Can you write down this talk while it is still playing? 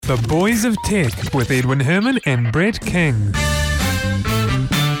The Boys of Tech with Edwin Herman and Brett King.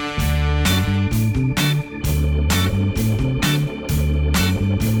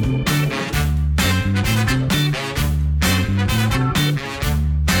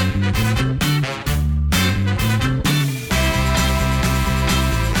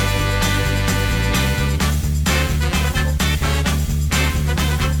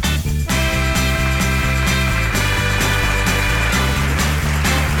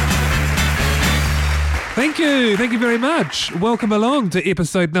 Thank you very much. Welcome along to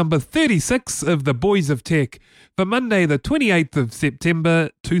episode number 36 of The Boys of Tech for Monday the 28th of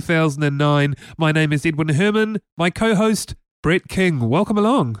September 2009. My name is Edwin Herman, my co-host Brett King. Welcome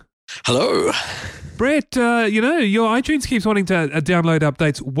along. Hello. Brett, your iTunes keeps wanting to download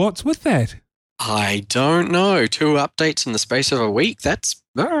updates. What's with that? I don't know. 2 updates in the space of a week?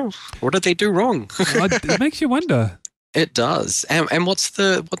 What did they do wrong? It makes you wonder. It does. And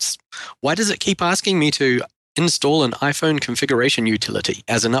why does it keep asking me to install an iPhone configuration utility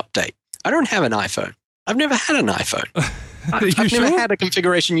as an update? I don't have an iPhone. I've never had an iPhone. I've never had a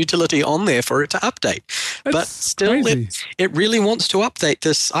configuration utility on there for it to update. That's but still, it really wants to update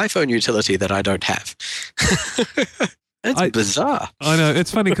this iPhone utility that I don't have. It's bizarre. I know.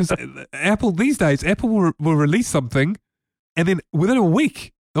 It's funny because Apple these days, will release something and then within a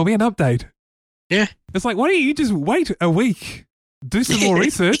week, there'll be an update. Yeah. It's like, why don't you just wait a week, do some more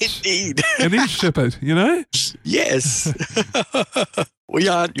research, and then ship it, you know? Yes. We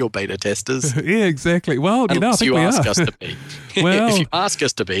aren't your beta testers. Yeah, exactly. Well, I think you we ask are. us to be. Well, if you ask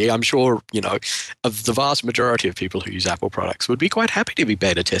us to be, I'm sure, of the vast majority of people who use Apple products would be quite happy to be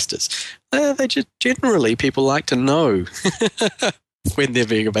beta testers. They just generally, people like to know when they're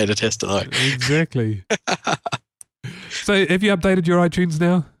being a beta tester, though. Exactly. So have you updated your iTunes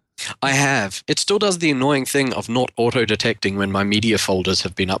now? I have. It still does the annoying thing of not auto-detecting when my media folders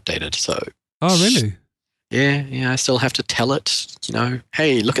have been updated. So. Oh, really? Yeah. I still have to tell it,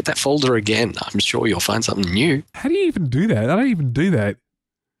 hey, look at that folder again. I'm sure you'll find something new. How do you even do that? I don't even do that.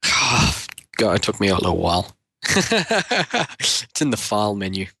 God, it took me a little while. It's in the file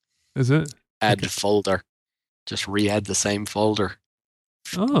menu. Is it? Add folder. Just re-add the same folder.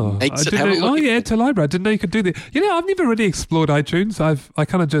 Oh, add to library. I didn't know you could do that. I've never really explored iTunes. I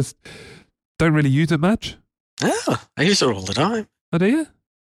kind of just don't really use it much. Oh, I use it all the time. Oh, do you?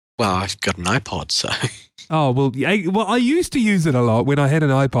 Well, I've got an iPod, so. Oh, well, I used to use it a lot when I had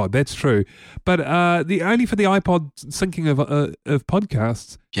an iPod. That's true. But only for the iPod syncing of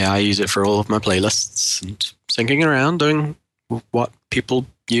podcasts. Yeah, I use it for all of my playlists and syncing around, doing what people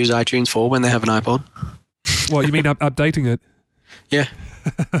use iTunes for when they have an iPod. What, you mean updating it? Yeah.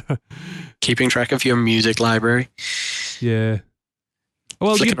 Keeping track of your music library. Yeah.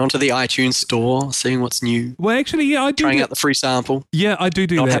 Well, flicking onto the iTunes store, seeing what's new. Well, actually, yeah, I do. Trying out the free sample. Yeah, I do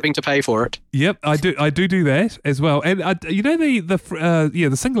Not that. having to pay for it. Yep, I do that as well. And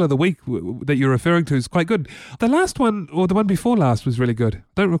the single of the week that you're referring to is quite good. The last one, or the one before last, was really good.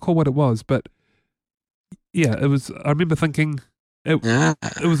 I don't recall what it was, but yeah, it was. I remember thinking it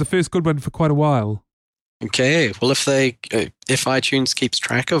was the first good one for quite a while. Okay, well, if iTunes keeps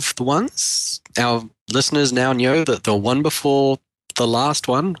track of the ones, our listeners now know that the one before the last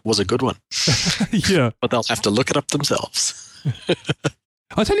one was a good one. Yeah. But they'll have to look it up themselves.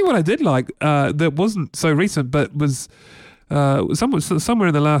 I'll tell you what I did like that wasn't so recent, but was somewhere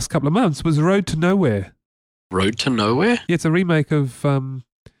in the last couple of months, was Road to Nowhere. Road to Nowhere? Yeah, it's a remake of...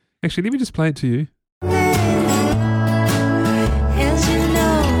 actually, let me just play it to you.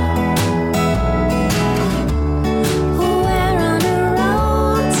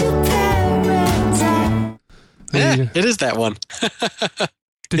 Yeah, it is that one.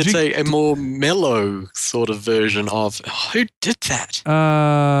 It's a more mellow sort of version of... who did that?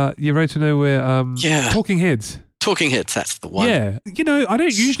 Road to Nowhere. Talking Heads. Talking Heads, that's the one. Yeah. I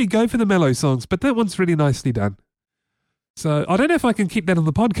don't usually go for the mellow songs, but that one's really nicely done. So I don't know if I can keep that on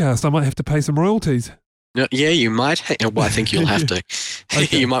the podcast. I might have to pay some royalties. Yeah, you might. Well, I think you'll have to.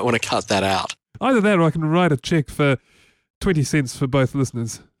 Okay. You might want to cut that out. Either that or I can write a check for 20 cents for both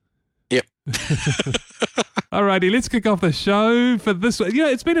listeners. Yep. Alrighty, let's kick off the show for this.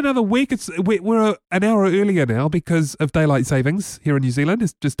 It's been another week. We're an hour earlier now because of daylight savings here in New Zealand.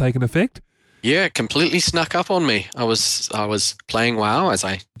 It's just taken effect. Yeah, completely snuck up on me. I was playing WoW, as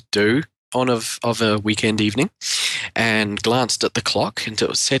I do on of a weekend evening, and glanced at the clock, and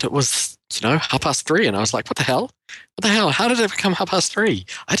it said it was 3:30, and I was like, what the hell? What the hell? How did it become 3:30?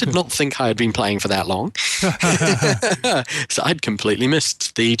 I did not think I had been playing for that long. So I'd completely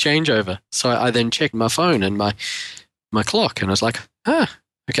missed the changeover. So I then checked my phone and my clock, and I was like,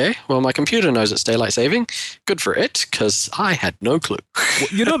 Okay, well, my computer knows it's daylight saving. Good for it, because I had no clue. Well,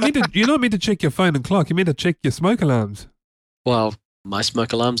 you're not meant to check your phone and clock. You're meant to check your smoke alarms. Well, my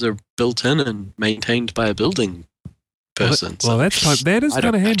smoke alarms are built in and maintained by a building person. Well, that is I kind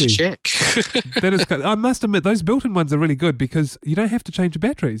don't of have handy. to check. I must admit, those built-in ones are really good because you don't have to change the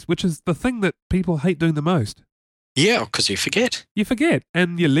batteries, which is the thing that people hate doing the most. Yeah, because you forget. You forget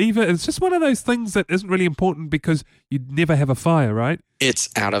and you leave it. It's just one of those things that isn't really important because you'd never have a fire, right? It's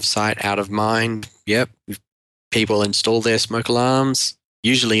out of sight, out of mind. Yep. People install their smoke alarms,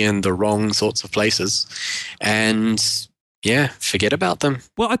 usually in the wrong sorts of places, and yeah, forget about them.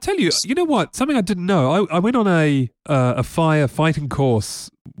 Well, I tell you, you know what? Something I didn't know. I went on a fire fighting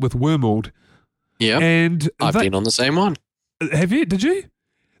course with Wormald. Yeah, and I've been on the same one. Have you? Did you?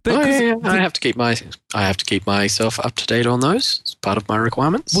 Yeah. I have to keep myself up to date on those. It's part of my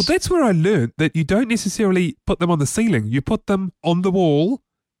requirements. Well, that's where I learned that you don't necessarily put them on the ceiling. You put them on the wall,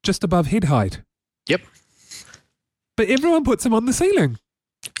 just above head height. Yep. But everyone puts them on the ceiling.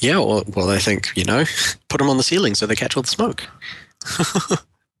 Yeah, well, I think, put them on the ceiling so they catch all the smoke.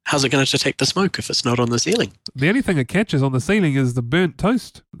 How's it going to detect the smoke if it's not on the ceiling? The only thing it catches on the ceiling is the burnt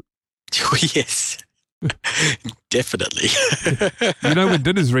toast. Yes, definitely. You know when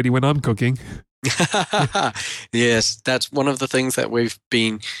dinner's ready when I'm cooking. Yes, that's one of the things that we've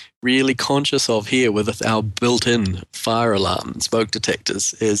been really conscious of here with our built-in fire alarm smoke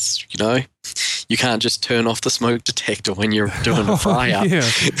detectors is, you can't just turn off the smoke detector when you're doing a fire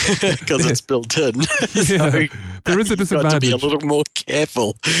because it's built in. So there is a disadvantage. You've got to be a little more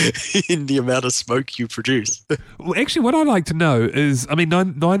careful in the amount of smoke you produce. Well, actually, what I'd like to know is, I mean,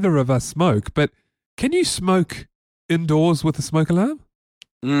 neither of us smoke, but can you smoke indoors with a smoke alarm?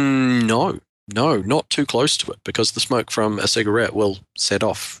 No, not too close to it because the smoke from a cigarette will set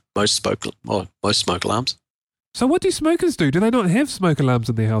off most smoke alarms. So what do smokers do? Do they not have smoke alarms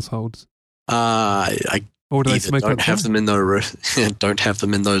in their households? Or do they smoke don't have them in don't have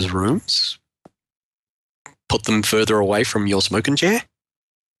them in those rooms. Put them further away from your smoking chair,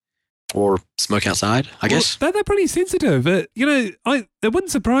 or smoke outside. I guess they're pretty sensitive. It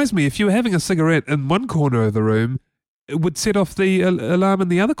wouldn't surprise me if you were having a cigarette in one corner of the room. It would set off the alarm in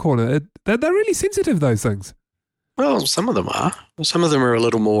the other corner. They're really sensitive, those things. Well, some of them are. Some of them are a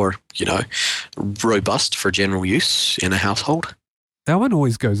little more, robust for general use in a household. Our one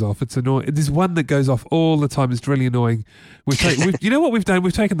always goes off. It's annoying. There's one that goes off all the time. It's really annoying. You know what we've done?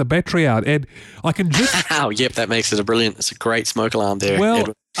 We've taken the battery out, and I can just. Oh, yep, that makes it it's a great smoke alarm there.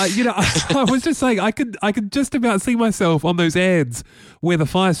 Well, I was just saying, I could just about see myself on those ads where the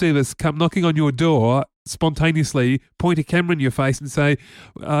fire service come knocking on your door spontaneously, point a camera in your face and say,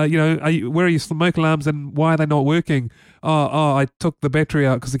 where are your smoke alarms and why are they not working? Oh, I took the battery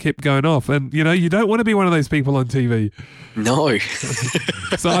out because it kept going off. And, you don't want to be one of those people on TV. No.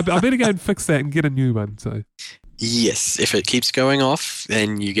 So I better go and fix that and get a new one. So yes, if it keeps going off,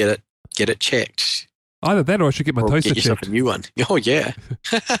 then you get it checked. Either that or I should get my toaster get yourself checked. A new one. Oh, yeah.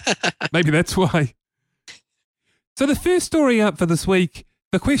 Maybe that's why. So the first story up for this week,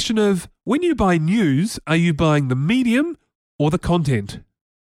 the question of, when you buy news, are you buying the medium or the content?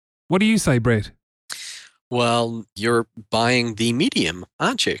 What do you say, Brett? Well, you're buying the medium,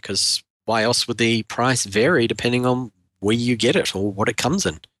 aren't you? Because why else would the price vary depending on where you get it or what it comes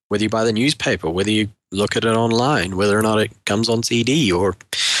in? Whether you buy the newspaper, whether you look at it online, whether or not it comes on CD or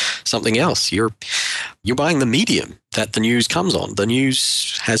something else. You're buying the medium that the news comes on. The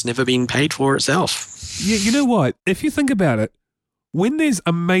news has never been paid for itself. Yeah, you know what? If you think about it, when there's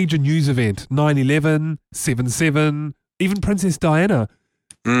a major news event, 9/11, 7/7, even Princess Diana,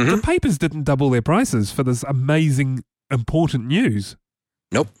 the papers didn't double their prices for this amazing, important news.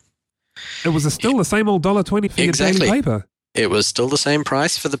 Nope. It was still the same old $1.20 for your daily paper. It was still the same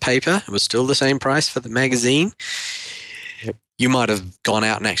price for the paper. It was still the same price for the magazine. You might have gone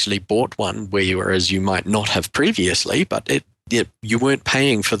out and actually bought one, whereas you might not have previously, but you weren't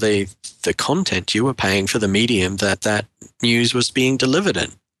paying for the content. You were paying for the medium that news was being delivered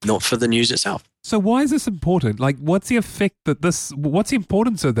in, not for the news itself. So why is this important? Like, what's the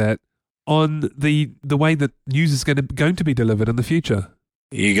importance of that on the way that news is going to be delivered in the future?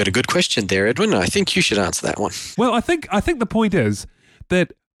 You got a good question there, Edwin. I think you should answer that one. Well, I think the point is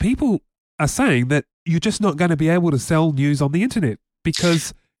that people are saying that you're just not going to be able to sell news on the internet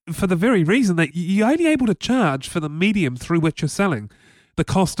because for the very reason that you're only able to charge for the medium through which you're selling, the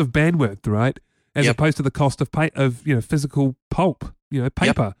cost of bandwidth, right? As opposed to the cost of physical pulp,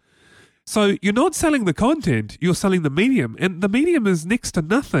 paper. Yep. So you're not selling the content, you're selling the medium, and the medium is next to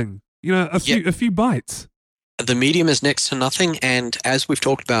nothing. A few bytes. The medium is next to nothing, and as we've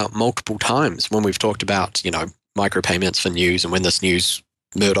talked about multiple times when we've talked about, micropayments for news and when this news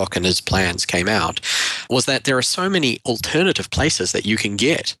Murdoch and his plans came out, was that there are so many alternative places that you can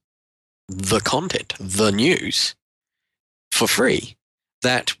get the content, the news, for free,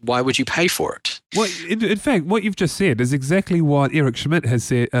 that why would you pay for it? Well, in fact, what you've just said is exactly what Eric Schmidt has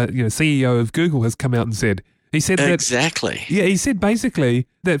said, CEO of Google, has come out and said. He said that, exactly. Yeah, he said basically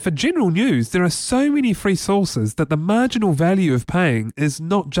that for general news, there are so many free sources that the marginal value of paying is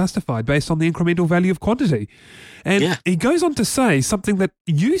not justified based on the incremental value of quantity. And he goes on to say something that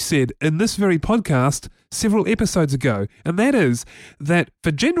you said in this very podcast several episodes ago, and that is that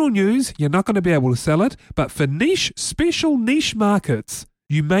for general news, you're not going to be able to sell it, but for special niche markets,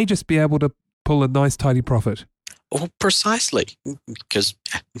 you may just be able to pull a nice tidy profit. Oh, precisely, because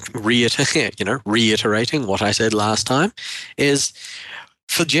reiterating what I said last time is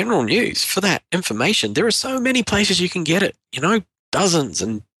for general news, for that information, there are so many places you can get it, dozens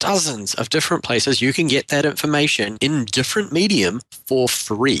and dozens of different places you can get that information in different medium for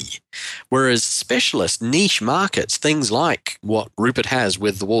free. Whereas specialist niche markets, things like what Rupert has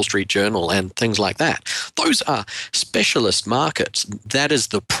with the Wall Street Journal and things like that, those are specialist markets. That is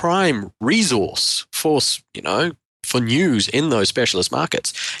the prime resource for news in those specialist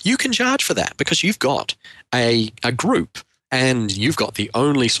markets. You can charge for that because you've got a group and you've got the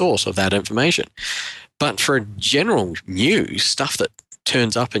only source of that information. But for general news, stuff that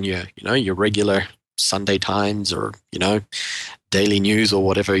turns up in your regular Sunday Times or, daily news or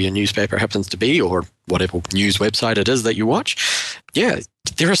whatever your newspaper happens to be or whatever news website it is that you watch, there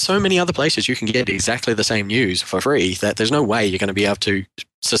are so many other places you can get exactly the same news for free that there's no way you're going to be able to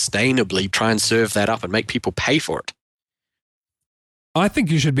sustainably try and serve that up and make people pay for it. I think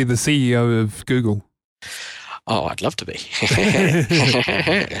you should be the CEO of Google. Oh, I'd love to be.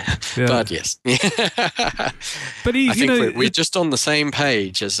 But yes. But I think we're just on the same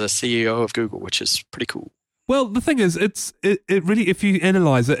page as a CEO of Google, which is pretty cool. Well, the thing is, it really, if you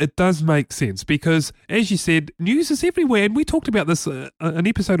analyze it, it does make sense because, as you said, news is everywhere. And we talked about this an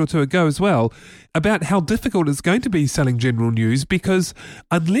episode or two ago as well, about how difficult it's going to be selling general news because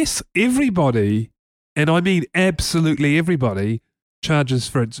unless everybody, and I mean absolutely everybody, charges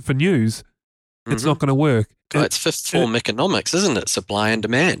for news, it's not going to work. It's fifth form economics, isn't it? Supply and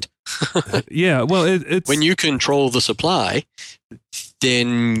demand. Yeah, well, it's... When you control the supply,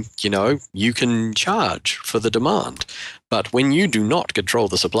 then, you can charge for the demand. But when you do not control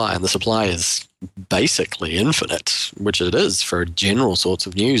the supply, and the supply is basically infinite, which it is for general sorts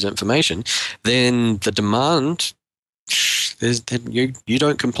of news information, then the demand, you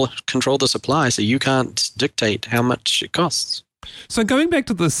don't control the supply, so you can't dictate how much it costs. So going back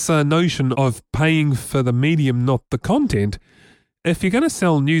to this notion of paying for the medium, not the content, if you're going to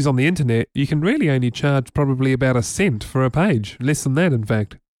sell news on the internet, you can really only charge probably about a cent for a page. Less than that, in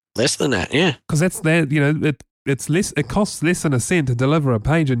fact. Less than that, yeah. Because that's that. It's less. It costs less than a cent to deliver a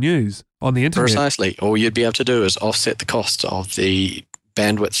page of news on the internet. Precisely. All you'd be able to do is offset the cost of the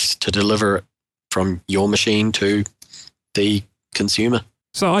bandwidth to deliver it from your machine to the consumer.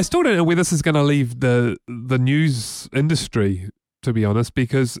 So I still don't know where this is going to leave the news industry, to be honest,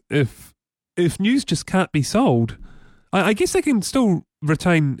 because if news just can't be sold, I guess they can still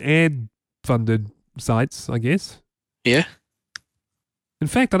retain ad-funded sites, I guess. Yeah. In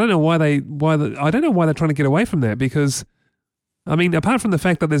fact, I don't know why they're trying to get away from that because, I mean, apart from the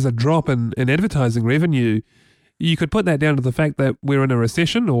fact that there's a drop in advertising revenue, you could put that down to the fact that we're in a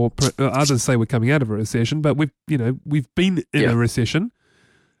recession, or others say we're coming out of a recession, but we've been in a recession.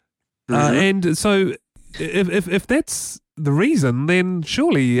 And so if that's the reason, then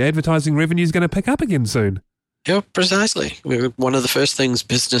surely advertising revenue is going to pick up again soon. Yeah, precisely. One of the first things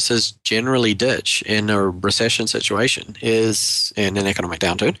businesses generally ditch in a recession situation is, in an economic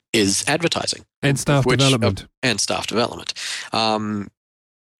downturn, is advertising. And staff development.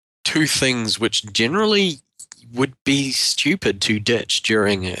 Two things which generally would be stupid to ditch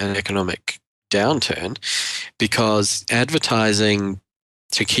during an economic downturn, because advertising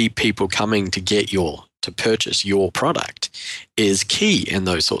to keep people coming to purchase your product is key in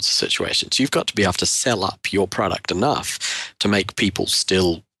those sorts of situations. You've got to be able to sell up your product enough to make people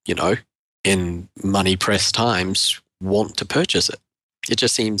still, in money-pressed times, want to purchase it. It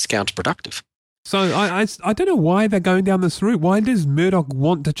just seems counterproductive. So I don't know why they're going down this route. Why does Murdoch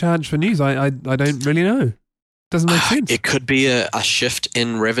want to charge for news? I don't really know. Doesn't make sense. It could be a shift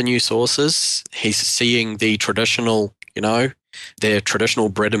in revenue sources. He's seeing the traditional, their traditional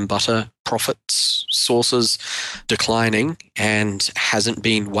bread and butter profits sources declining and hasn't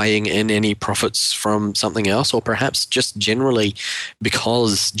been weighing in any profits from something else, or perhaps just generally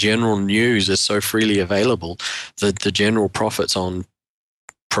because general news is so freely available, the general profits on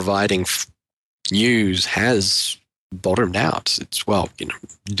providing news has bottomed out. It's, well,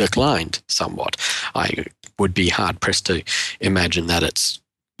 declined somewhat. I would be hard pressed to imagine that it's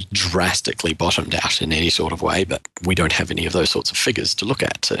drastically bottomed out in any sort of way, but we don't have any of those sorts of figures to look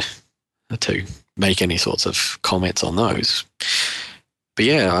at to make any sorts of comments on those. But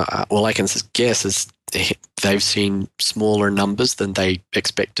yeah, all I can guess is they've seen smaller numbers than they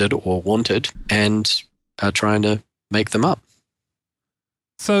expected or wanted and are trying to make them up.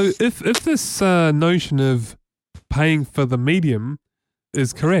 So if this notion of paying for the medium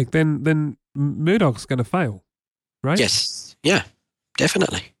is correct, then Murdoch's going to fail, right? Yes. Yeah,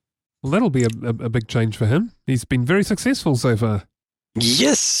 definitely. Well, that'll be a big change for him. He's been very successful so far.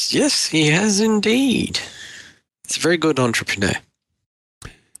 Yes, he has indeed. He's a very good entrepreneur.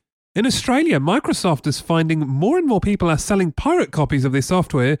 In Australia, Microsoft is finding more and more people are selling pirate copies of their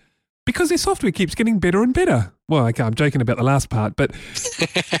software because their software keeps getting better and better. Well, okay, I'm joking about the last part, but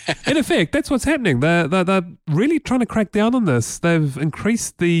in effect, that's what's happening. They're really trying to crack down on this. They've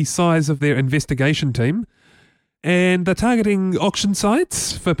increased the size of their investigation team, and they're targeting auction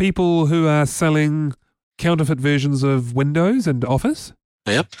sites for people who are selling counterfeit versions of Windows and Office.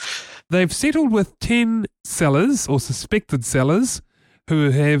 Yep. They've settled with 10 sellers or suspected sellers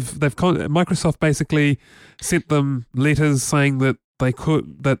Microsoft basically sent them letters saying that they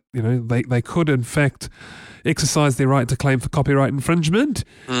could in fact exercise their right to claim for copyright infringement.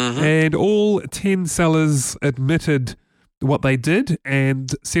 Mm-hmm. And all 10 sellers admitted what they did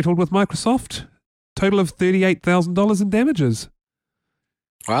and settled with Microsoft. Total of $38,000 in damages.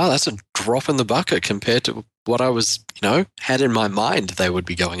 Wow, that's a drop in the bucket compared to what I was, had in my mind they would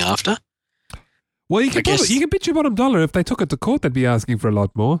be going after. Well, you can bet your bottom dollar if they took it to court, they'd be asking for a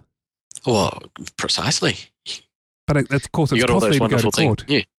lot more. Well, precisely. But of course, it's costly to go to court.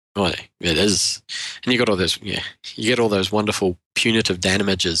 Yeah, well, it is. And you got all those, you get all those wonderful punitive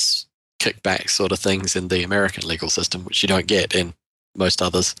damages, kickback sort of things in the American legal system, which you don't get in most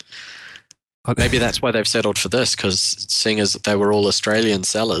others. Maybe that's why they've settled for this, because seeing as they were all Australian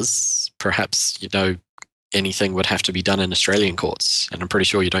sellers, perhaps, anything would have to be done in Australian courts. And I'm pretty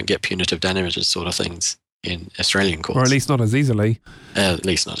sure you don't get punitive damages sort of things in Australian courts. Or at least not as easily.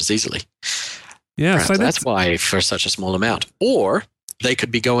 Yeah, perhaps so that's why for such a small amount. Or they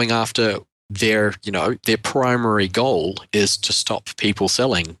could be going after their primary goal is to stop people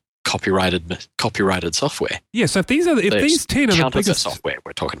selling copyrighted software. Yeah, so if these 10 are the biggest software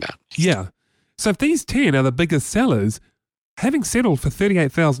we're talking about. Yeah. So if these 10 are the biggest sellers, having settled for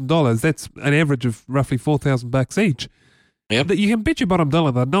 $38,000, that's an average of roughly $4,000 each. Yep. That you can bet your bottom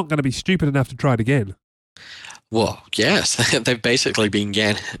dollar they're not going to be stupid enough to try it again. Well, yes, they've basically been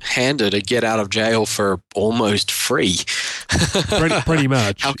handed a get out of jail for almost free. Pretty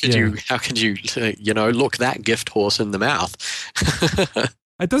much. How could you look that gift horse in the mouth?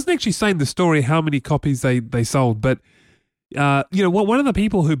 It doesn't actually say in the story how many copies they sold, but one of the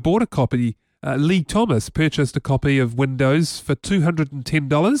people who bought a copy, Lee Thomas, purchased a copy of Windows for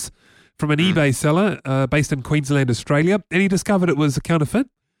 $210 from an eBay seller based in Queensland, Australia, and he discovered it was a counterfeit.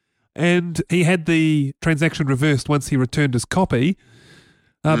 And he had the transaction reversed once he returned his copy.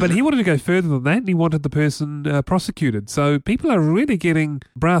 But he wanted to go further than that, and he wanted the person prosecuted. So people are really getting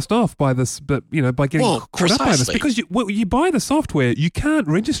brassed off by this, but by getting caught up by this. Because you buy the software, you can't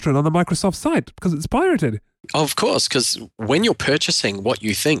register it on the Microsoft site because it's pirated. Of course, because when you're purchasing what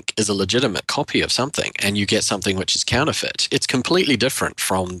you think is a legitimate copy of something and you get something which is counterfeit, it's completely different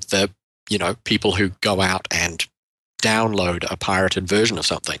from the people who go out and download a pirated version of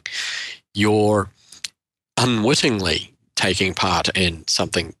something. You're unwittingly taking part in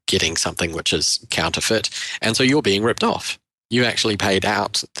getting something which is counterfeit, and so you're being ripped off. You actually paid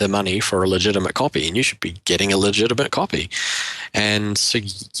out the money for a legitimate copy, and you should be getting a legitimate copy. And so,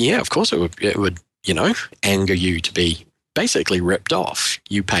 yeah, of course it would anger you to be basically ripped off.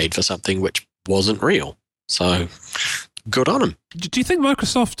 You paid for something which wasn't real. So good on them. Do you think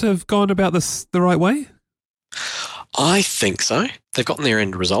Microsoft have gone about this the right way? I think so. They've gotten their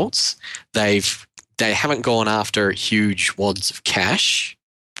end results. They haven't gone after huge wads of cash.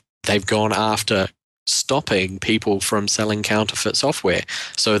 They've gone after stopping people from selling counterfeit software,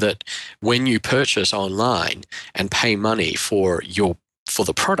 so that when you purchase online and pay money for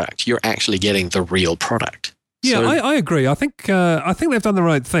the product, you're actually getting the real product. Yeah, so, I agree. I think they've done the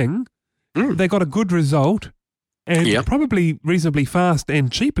right thing. They got a good result, and probably reasonably fast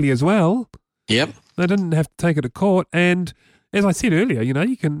and cheaply as well. Yep. They didn't have to take it to court, and as I said earlier,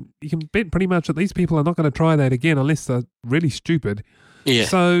 you can bet pretty much that these people are not going to try that again unless they're really stupid. Yeah.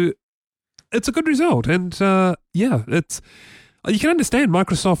 So it's a good result, and it's. You can understand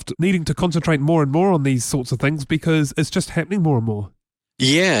Microsoft needing to concentrate more and more on these sorts of things because it's just happening more and more.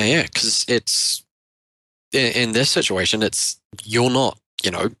 Yeah, because in this situation, you're not,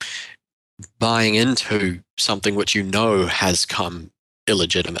 buying into something which has come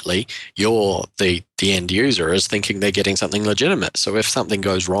illegitimately. You're the end user is thinking they're getting something legitimate. So if something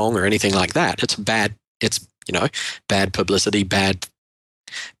goes wrong or anything like that, it's bad publicity, bad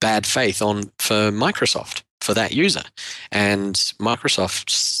faith for Microsoft, for that user. And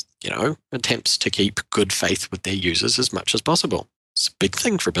Microsoft's, attempts to keep good faith with their users as much as possible. It's a big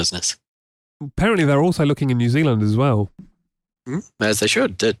thing for business. Apparently they're also looking in New Zealand as well. As they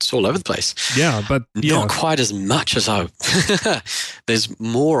should. It's all over the place. Yeah, but not quite as much as there's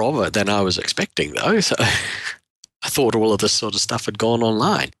more of it than I was expecting, though. So I thought all of this sort of stuff had gone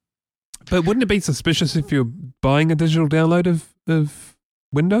online. But wouldn't it be suspicious if you're buying a digital download of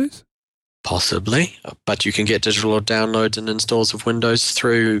Windows? Possibly, but you can get digital downloads and installs of Windows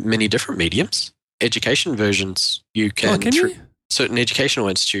through many different mediums. Education versions, you can you? Certain educational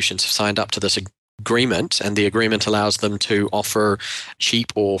institutions have signed up to this agreement, and the agreement allows them to offer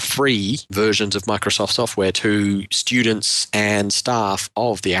cheap or free versions of Microsoft software to students and staff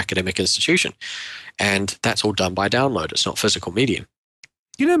of the academic institution. And that's all done by download. It's not physical medium.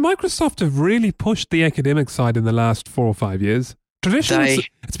 Microsoft have really pushed the academic side in the last 4 or 5 years. Traditionally,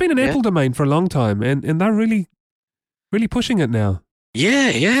 it's been an Apple domain for a long time, and they're really, really pushing it now.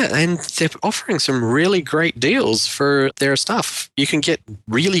 Yeah, and they're offering some really great deals for their stuff. You can get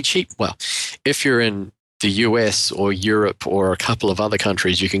really cheap. Well, if you're in the US or Europe or a couple of other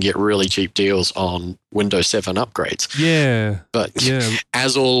countries, you can get really cheap deals on Windows 7 upgrades. Yeah. But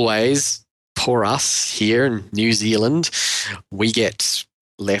as always, for us here in New Zealand, we get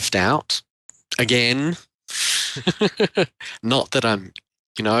left out again. Not that I'm,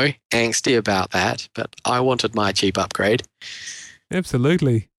 angsty about that, but I wanted my cheap upgrade.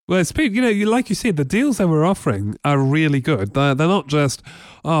 Absolutely. Well, it's, like you said, the deals they were offering are really good. They're not just,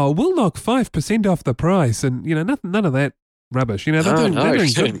 we'll knock 5% off the price and, none of that rubbish. They're doing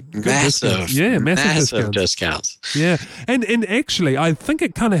good massive, discounts. Yeah, massive discounts. Yeah. And actually, I think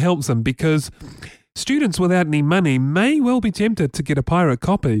it kind of helps them because students without any money may well be tempted to get a pirate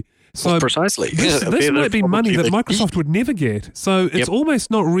copy. So precisely. This might be money that Microsoft would never get. So it's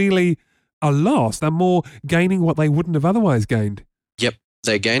almost not really a loss. They're more gaining what they wouldn't have otherwise gained. Yep.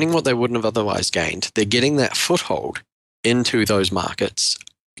 They're gaining what they wouldn't have otherwise gained. They're getting that foothold into those markets.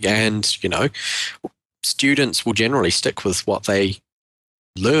 And, students will generally stick with what they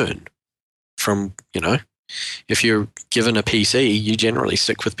learn from, if you're given a PC, you generally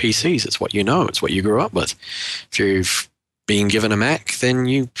stick with PCs. It's what you know. It's what you grew up with. If you've been given a Mac, then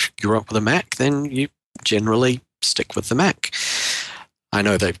you grew up with a Mac, then you generally stick with the Mac. I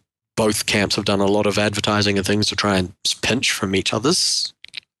know that both camps have done a lot of advertising and things to try and pinch from each other's,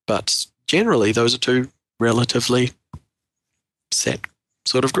 but generally those are two relatively set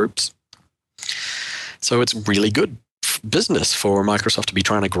sort of groups. So it's really good business for Microsoft to be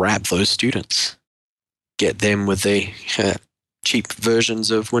trying to grab those students, get them with the cheap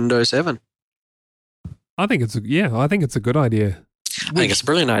versions of Windows 7. I think it's a good idea. I think it's a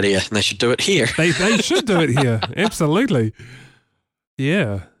brilliant idea, and they should do it here. They should do it here. Absolutely.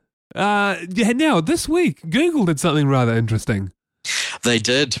 Yeah. Now, this week, Google did something rather interesting. They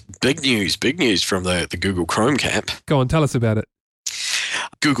did. Big news from the Google Chrome camp. Go on, tell us about it.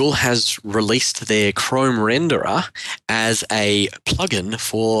 Google has released their Chrome renderer as a plugin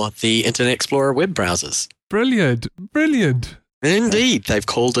for the Internet Explorer web browsers. Brilliant. Indeed. They've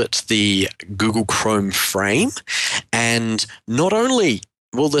called it the Google Chrome Frame. And not only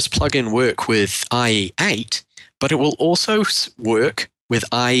will this plugin work with IE 8, but it will also work with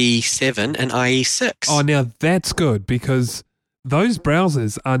IE 7 and IE 6. Oh, now that's good because those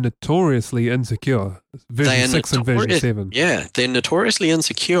browsers are notoriously insecure. Version 6 and version 7. Yeah, they're notoriously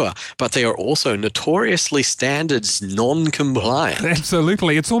insecure, but they are also notoriously standards non-compliant.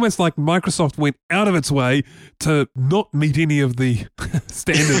 Absolutely. It's almost like Microsoft went out of its way to not meet any of the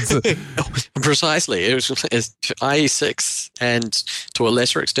standards. Precisely. It's IE 6 and to a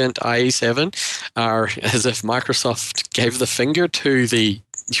lesser extent IE 7 are as if Microsoft gave the finger to the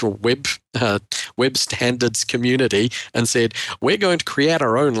web standards community and said, we're going to create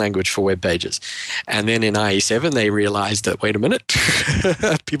our own language for web pages. And then in IE7, they realized that, wait a minute,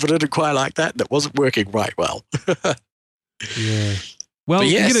 people didn't quite like that. That wasn't working right well. Yeah. Well,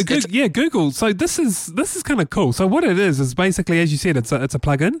 yes, Google. So this is kind of cool. So what it is basically, as you said, it's a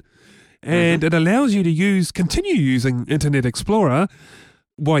plugin, and it allows you to continue using Internet Explorer.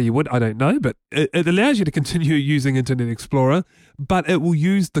 Why you would, I don't know, but it allows you to continue using Internet Explorer, but it will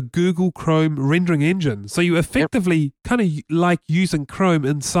use the Google Chrome rendering engine. So you effectively kind of like using Chrome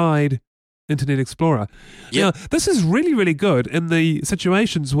inside Internet Explorer. Yep. Now, this is really, really good in the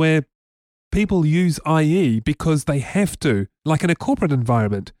situations where people use IE because they have to, like in a corporate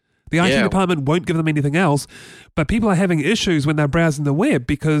environment. The IT Yeah. department won't give them anything else, but people are having issues when they're browsing the web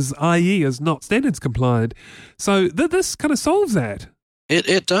because IE is not standards compliant. So this kind of solves that.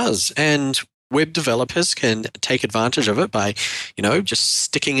 It does. And web developers can take advantage of it by, just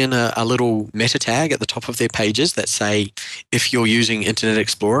sticking in a little meta tag at the top of their pages that say, if you're using Internet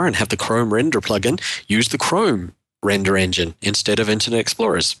Explorer and have the Chrome render plugin, use the Chrome render engine instead of Internet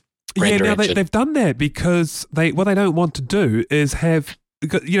Explorer's render engine. They've done that because what they don't want to do is have,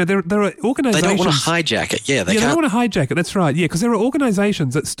 there are organizations. They don't want to hijack it. Yeah, they don't want to hijack it. That's right. Yeah, because there are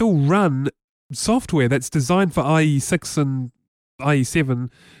organizations that still run software that's designed for IE6 and IE7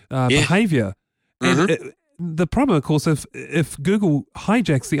 behavior. Mm-hmm. And the problem, of course, if Google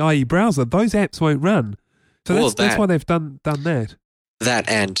hijacks the IE browser, those apps won't run. So that's why they've done that. That,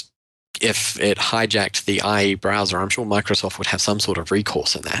 and if it hijacked the IE browser, I'm sure Microsoft would have some sort of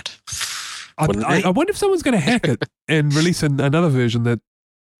recourse in that. I wonder if someone's going to hack it and release another version that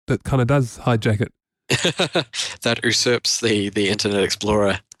kind of does hijack it. That usurps the Internet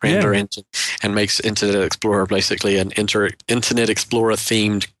Explorer render engine and makes Internet Explorer basically an Internet Explorer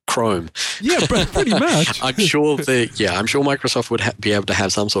themed Chrome. Yeah, pretty much. I'm sure Microsoft would be able to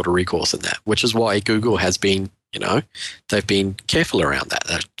have some sort of recourse in that, which is why Google has been, they've been careful around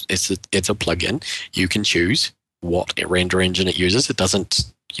that. It's a plugin. You can choose what render engine it uses. It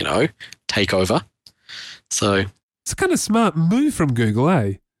doesn't, take over. So it's a kind of smart move from Google,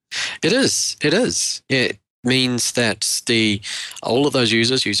 eh? It is. It means that all of those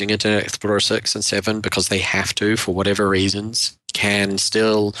users using Internet Explorer 6 and 7, because they have to for whatever reasons, can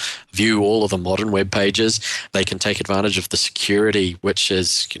still view all of the modern web pages. They can take advantage of the security, which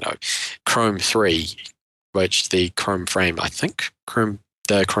is, Chrome 3, which the Chrome frame, I think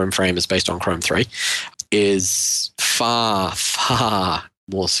the Chrome frame is based on Chrome 3, is far, far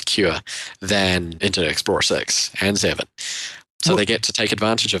more secure than Internet Explorer 6 and 7. So they get to take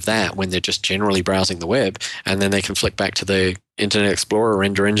advantage of that when they're just generally browsing the web, and then they can flick back to the Internet Explorer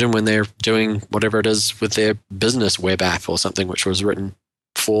render engine when they're doing whatever it is with their business web app or something which was written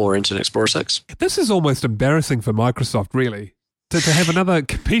for Internet Explorer 6. This is almost embarrassing for Microsoft, really, to have another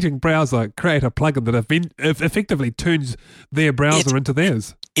competing browser create a plugin that effectively turns their browser into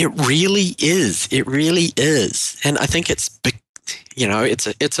theirs. It really is. It really is. And I think it's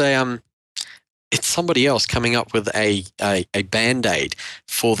somebody else coming up with a Band-Aid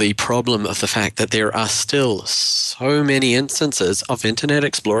for the problem of the fact that there are still so many instances of Internet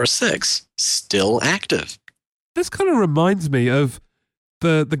Explorer 6 still active. This kind of reminds me of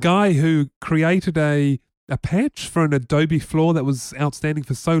the guy who created a patch for an Adobe flaw that was outstanding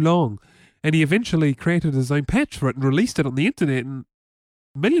for so long, and he eventually created his own patch for it and released it on the internet, and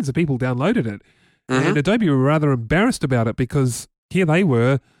millions of people downloaded it. Mm-hmm. And Adobe were rather embarrassed about it because here they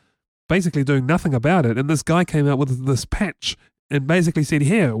were basically doing nothing about it, and this guy came out with this patch and basically said,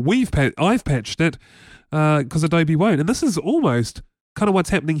 here, I've patched it because Adobe won't. And this is almost kind of what's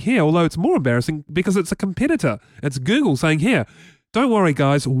happening here, although it's more embarrassing because it's a competitor. It's Google saying, here, don't worry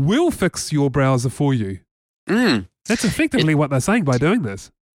guys, we'll fix your browser for you. That's effectively what they're saying by doing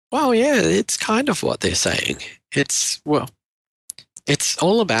this. Well, yeah, it's kind of what they're saying. It's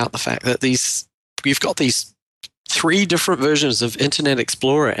all about the fact that we've got these 3 different versions of Internet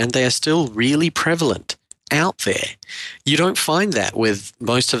Explorer, and they are still really prevalent out there. You don't find that with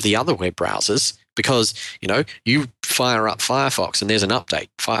most of the other web browsers because, you fire up Firefox and there's an update.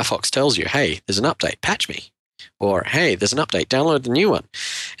 Firefox tells you, hey, there's an update, patch me. Or, hey, there's an update, download the new one.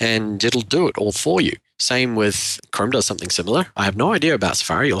 And it'll do it all for you. Same with Chrome does something similar. I have no idea about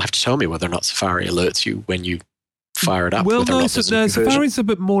Safari. You'll have to tell me whether or not Safari alerts you when you fire it up. Well, no, Safari's a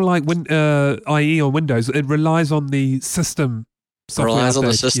bit more like IE on Windows. It relies on the system software relies update. On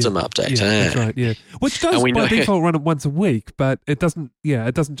the system update. Yeah, that's right, yeah. Which does by default run it once a week, but it doesn't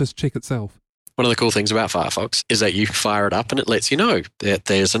just check itself. One of the cool things about Firefox is that you fire it up and it lets you know that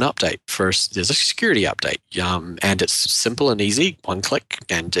there's an update. First, there's a security update, and it's simple and easy, one click,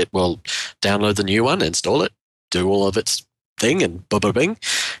 and it will download the new one, install it, do all of its thing, and bing,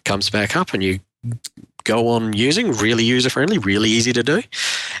 comes back up, and you go on using. Really user-friendly, really easy to do.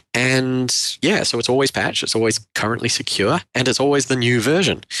 And yeah, so it's always patched, it's always currently secure, and it's always the new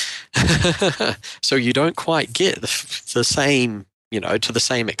version. So you don't quite get the same, to the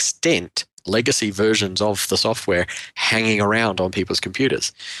same extent, legacy versions of the software hanging around on people's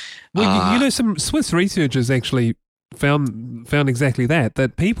computers. Well, some Swiss researchers actually found exactly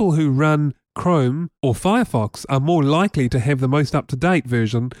that people who run Chrome or Firefox are more likely to have the most up-to-date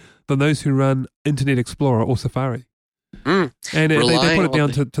version than those who run Internet Explorer or Safari. And they put it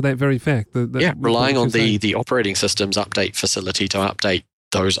down to that very fact. Relying on the operating system's update facility to update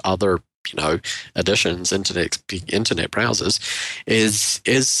those other additions, internet browsers,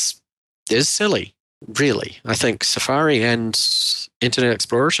 is silly. Really, I think Safari and Internet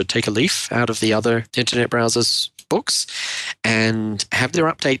Explorer should take a leaf out of the other internet browsers' books and have their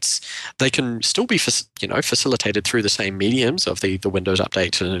updates. They can still be, facilitated through the same mediums of the Windows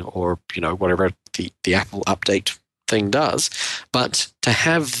update or whatever the Apple update thing does, but to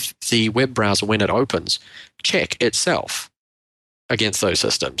have the web browser when it opens check itself against those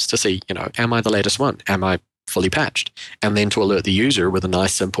systems to see, am I the latest one? Am I fully patched? And then to alert the user with a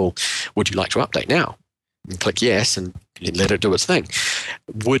nice simple, would you like to update now? And click yes and let it do its thing.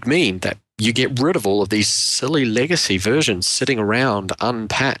 Would mean that you get rid of all of these silly legacy versions sitting around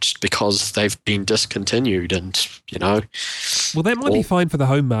unpatched because they've been discontinued and, Well, that might be fine for the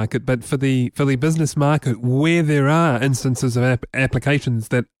home market, but for the business market where there are instances of applications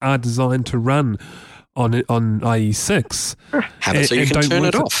that are designed to run on IE6. Have it so you can turn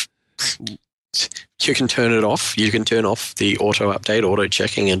it off. You can turn it off. You can turn off the auto update, auto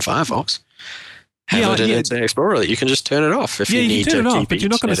checking in Firefox. Have it in Internet Explorer that you can just turn it off if you need to keep it. But you're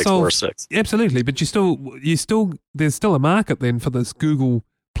not going to solve 6. Absolutely, but there's still a market then for this Google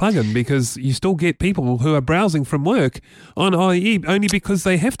plugin because you still get people who are browsing from work on IE only because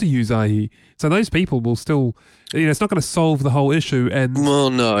they have to use IE. So those people will still, it's not going to solve the whole issue.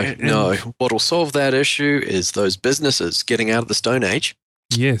 No. What will solve that issue is those businesses getting out of the Stone Age.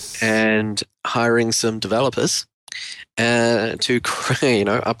 Yes. And hiring some developers to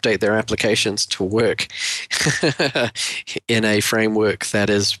update their applications to work in a framework that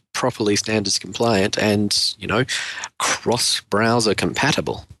is properly standards compliant and cross-browser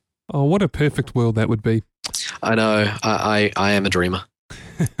compatible. Oh, what a perfect world that would be! I know. I am a dreamer.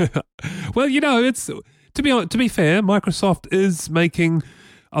 Well, it's to be fair, Microsoft is making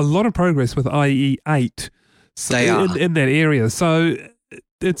a lot of progress with IE8. They are in that area. So.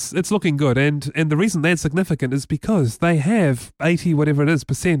 It's looking good, and the reason that's significant is because they have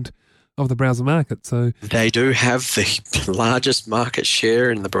 80% of the browser market. So they do have the largest market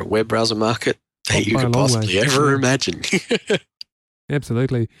share in the web browser market that you could possibly ever imagine.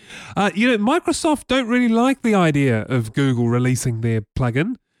 Absolutely. Microsoft don't really like the idea of Google releasing their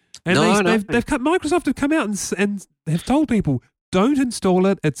plugin, and Microsoft have come out and have told people don't install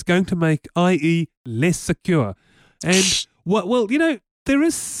it. It's going to make IE less secure, and there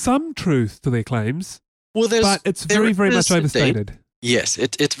is some truth to their claims, but it's very, very much overstated. Indeed. Yes,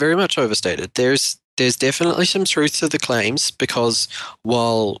 it's very much overstated. There's definitely some truth to the claims because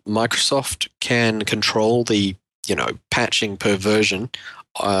while Microsoft can control the patching per version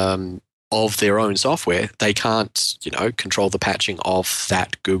of their own software, they can't control the patching of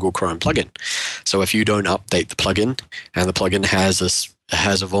that Google Chrome plugin. So if you don't update the plugin and the plugin has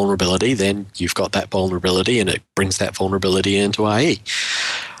a vulnerability, then you've got that vulnerability and it brings that vulnerability into IE.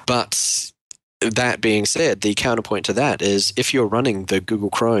 But that being said, the counterpoint to that is if you're running the Google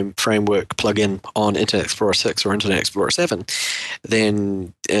Chrome framework plugin on Internet Explorer 6 or Internet Explorer 7,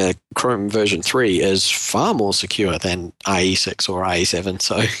 then Chrome version 3 is far more secure than IE6 or IE7.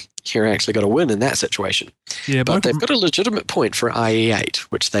 So you're actually got to win in that situation. Yeah, but they've got a legitimate point for IE8,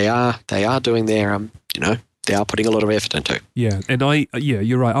 which they are doing their they are putting a lot of effort into. Yeah, and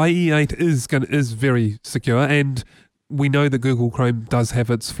you're right. IE8 is very secure, and we know that Google Chrome does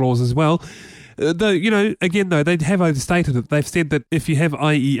have its flaws as well. Though, again, they have overstated it. They've said that if you have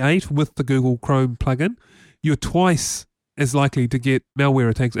IE8 with the Google Chrome plugin, you're twice as likely to get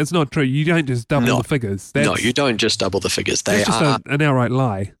malware attacks. It's not true. You don't just double the figures. No, you don't just double the figures. That's just an outright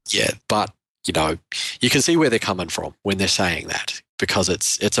lie. Yeah, but, you can see where they're coming from when they're saying that. Because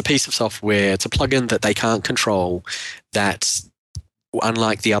it's a piece of software, it's a plugin that they can't control, that's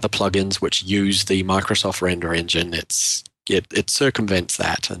unlike the other plugins which use the Microsoft render engine, it circumvents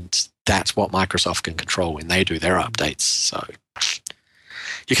that, and that's what Microsoft can control when they do their updates. So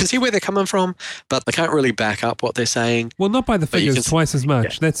you can see where they're coming from, but they can't really back up what they're saying. Well, not by the figures twice as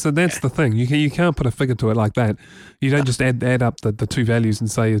much. Yeah. That's the thing. You can't put a figure to it like that. You don't just add up the two values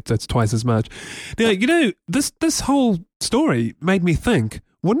and say it's twice as much. Now, this whole story made me think,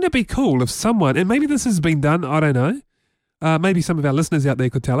 wouldn't it be cool if someone, and maybe this has been done, I don't know, maybe some of our listeners out there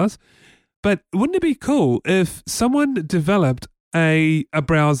could tell us, but wouldn't it be cool if someone developed a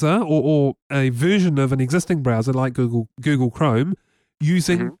browser or a version of an existing browser like Google Chrome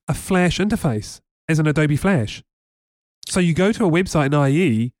using a Flash interface as an Adobe Flash? So you go to a website in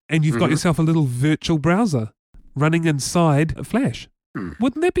IE and you've got yourself a little virtual browser running inside Flash.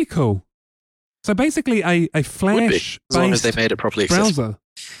 Wouldn't that be cool? So basically a Flash-based as long as they made it properly browser.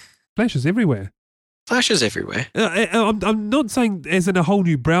 Flash is everywhere. Flash is everywhere. I'm not saying as in a whole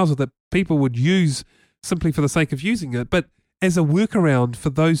new browser that people would use simply for the sake of using it, but as a workaround for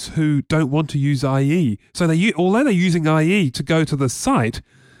those who don't want to use IE. So although they're using IE to go to the site,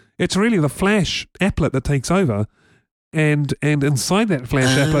 it's really the Flash applet that takes over. And inside that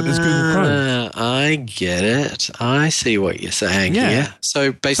Flash applet is Google Chrome. I get it. I see what you're saying here.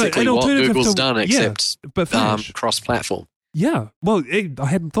 So basically what Google's done, except but cross-platform. Yeah. Well, I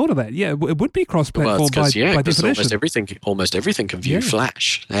hadn't thought of that. Yeah, it would be cross-platform by definition. Almost everything can view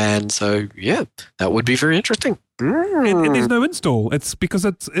Flash. And so, that would be very interesting. And there's no install. It's because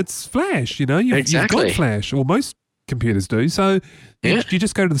it's Flash, you know. You've got Flash, or most computers do. So you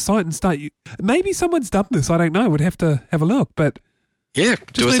just go to the site and start. Maybe someone's done this. I don't know. We'd have to have a look. But do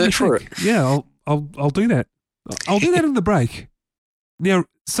a search for it. Yeah, I'll do that. I'll do that in the break. Now,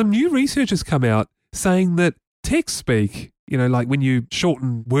 some new research has come out saying that text speak, you know, like when you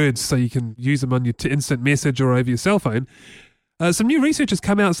shorten words so you can use them on your instant message or over your cell phone, some new research has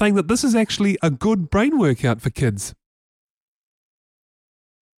come out saying that this is actually a good brain workout for kids.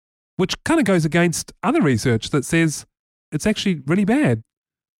 Which kind of goes against other research that says it's actually really bad.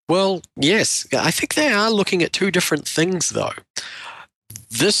 Well, yes. I think they are looking at two different things, though.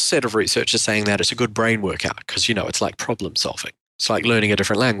 This set of research is saying that it's a good brain workout because, you know, it's like problem solving. It's like learning a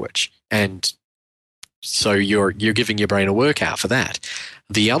different language. And so you're giving your brain a workout for that.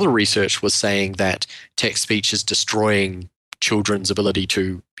 The other research was saying that text speech is destroying children's ability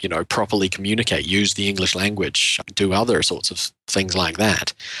to, you know, properly communicate, use the English language, do other sorts of things like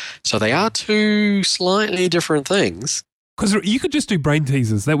that. So they are two slightly different things. Because you could just do brain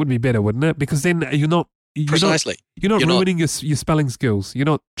teasers. That would be better, wouldn't it? Because then you're not ruining your spelling skills. You're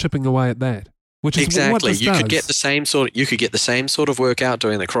not chipping away at that. Which is what this you does. could get the same sort of workout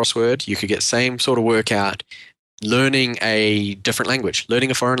doing the crossword. You could get the same sort of workout learning a different language, learning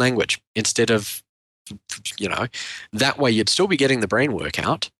a foreign language, instead of, you know, that way you'd still be getting the brain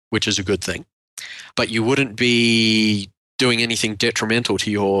workout, which is a good thing, but you wouldn't be doing anything detrimental to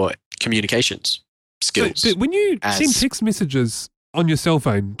your communications skills. So when you send text messages on your cell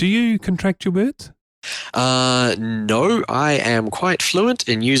phone, do you contract your words? No, I am quite fluent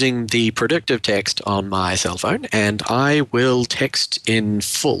in using the predictive text on my cell phone, and I will text in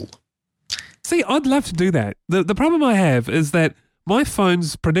full. See, I'd love to do that. The problem I have is that my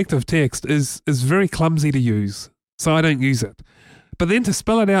phone's predictive text is very clumsy to use, so I don't use it. But then to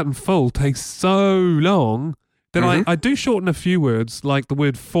spell it out in full takes so long that I do shorten a few words, like the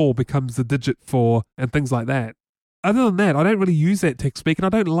word for becomes the digit 4 and things like that. Other than that, I don't really use that text speak, and I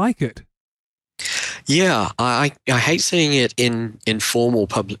don't like it. Yeah, I hate seeing it in informal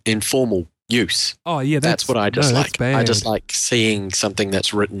use. Oh yeah, that's what I dislike. Bad. I just like seeing something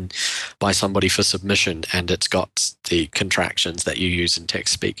that's written by somebody for submission and it's got the contractions that you use in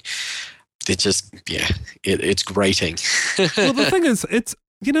text speak. It's just it's grating. Well, the thing is, it's,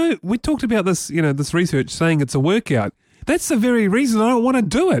 you know, we talked about this, you know, this research saying it's a workout. That's the very reason I don't want to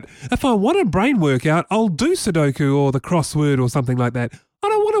do it. If I want a brain workout, I'll do Sudoku or the crossword or something like that. I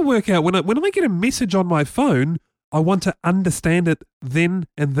don't want to work out when I get a message on my phone. I want to understand it then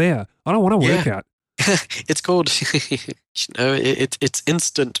and there. I don't want to work out. It's called, you know, it's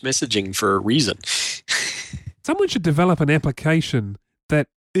instant messaging for a reason. Someone should develop an application that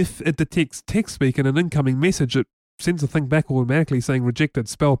if it detects text speak in an incoming message, it sends a thing back automatically saying rejected,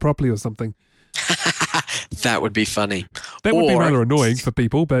 spell properly or something. That would be funny. That would be rather annoying for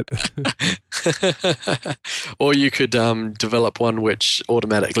people, but... Or you could develop one which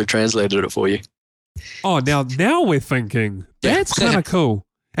automatically translated it for you. Oh, now we're thinking. That's kind of cool.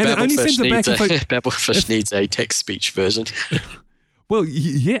 And it only sends it back if Babelfish needs a text-speech version. Well,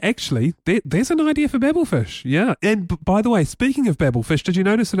 yeah, actually, there's an idea for Babelfish. Yeah. And by the way, speaking of Babelfish, did you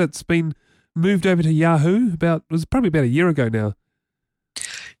notice that it's been moved over to Yahoo? It was probably about a year ago now.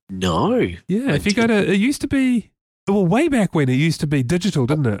 No. Yeah, if you go to, it used to be, well, way back when it used to be digital,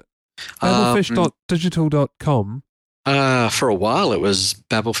 didn't it? Babelfish.digital.com. For a while it was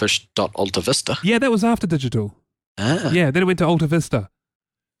babelfish.altavista. Yeah, that was after digital. Yeah, then it went to Alta Vista.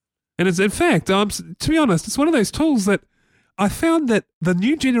 And it's, in fact, to be honest, it's one of those tools that I found that the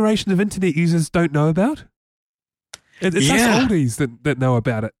new generation of internet users don't know about. It's us oldies that know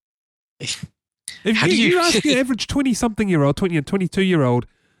about it. If you ask your average 20-something-year-old, 20 and 22-year-old,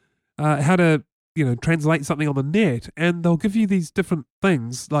 how to, you know, translate something on the net, and they'll give you these different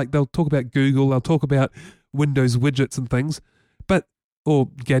things, like they'll talk about Google, they'll talk about Windows widgets and things, or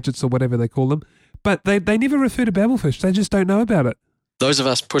gadgets or whatever they call them, but they never refer to Babelfish. They just don't know about it. Those of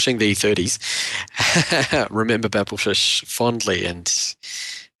us pushing the 30s remember Babelfish fondly and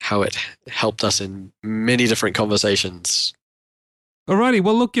how it helped us in many different conversations. Alrighty,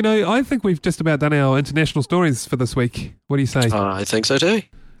 well look, you know, I think we've just about done our international stories for this week. What do you say? I think so too.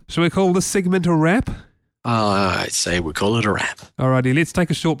 Shall we call this segment a wrap? I say we call it a wrap. Alrighty, let's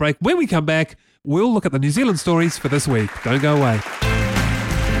take a short break. When we come back, we'll look at the New Zealand stories for this week. Don't go away.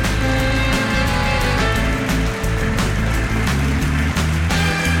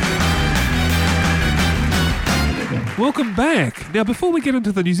 Welcome back. Now, before we get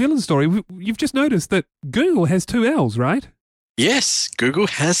into the New Zealand story, you've just noticed that Google has 2 L's, right? Yes, Google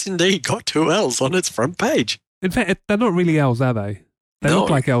has indeed got 2 L's on its front page. In fact, they're not really L's, are they? They No. look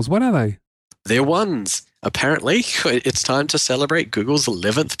like L's. What are they? They're ones. Apparently, it's time to celebrate Google's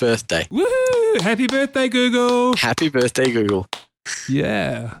 11th birthday. Woohoo! Happy birthday, Google! Happy birthday, Google.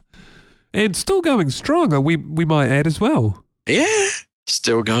 Yeah. And still going strong, we might add as well. Yeah,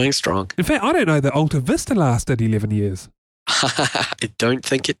 still going strong. In fact, I don't know that Alta Vista lasted 11 years. I don't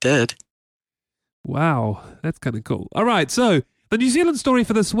think it did. Wow, that's kind of cool. All right, so the New Zealand story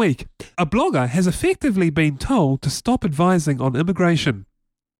for this week. A blogger has effectively been told to stop advising on immigration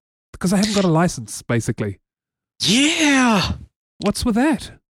because they haven't got a license, basically. Yeah. What's with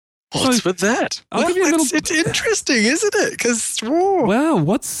that? What's with that? I'll give you a little... It's interesting, isn't it? Because, whoa. Well,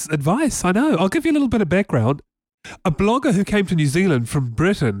 what's advice? I know. I'll give you a little bit of background. A blogger who came to New Zealand from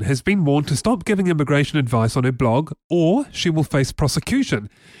Britain has been warned to stop giving immigration advice on her blog or she will face prosecution.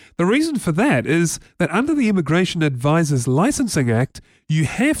 The reason for that is that under the Immigration Advisors Licensing Act, you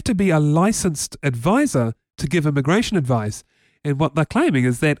have to be a licensed advisor to give immigration advice. And what they're claiming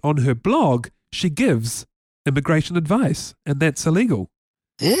is that on her blog, she gives immigration advice, and that's illegal.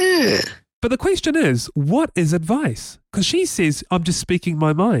 Yeah. But the question is, what is advice? Because she says, I'm just speaking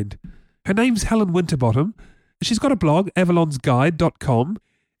my mind. Her name's Helen Winterbottom. She's got a blog, avalonsguide.com,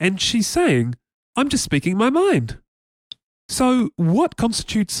 and she's saying, I'm just speaking my mind. So what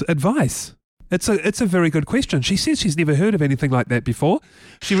constitutes advice? It's a very good question. She says she's never heard of anything like that before.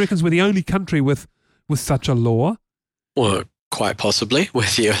 She reckons we're the only country with such a law. Well, quite possibly. We're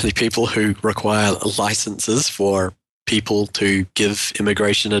the only people who require licenses for people to give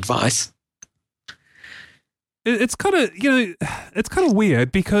immigration advice. It's kind of, it's kind of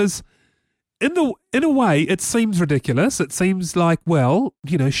weird because in a way it seems ridiculous. It seems like, well,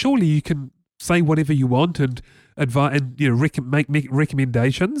 surely you can say whatever you want and advise and make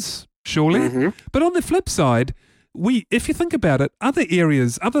recommendations, surely. Mm-hmm. But on the flip side, if you think about it,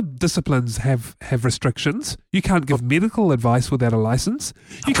 other disciplines have restrictions. You can't give medical advice without a license.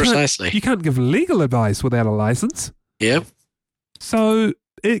 Precisely. You can't give legal advice without a license. Yeah. So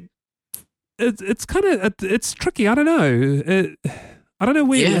it's kind of it's tricky. I don't know. I don't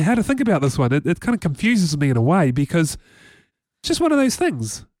know how to think about this one. It kind of confuses me in a way because it's just one of those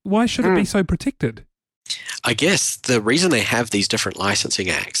things. Why should it be so protected? I guess the reason they have these different licensing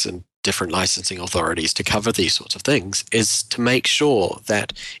acts and different licensing authorities to cover these sorts of things is to make sure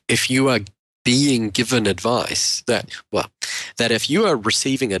that if you are being given advice, that if you are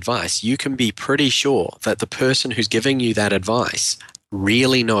receiving advice, you can be pretty sure that the person who's giving you that advice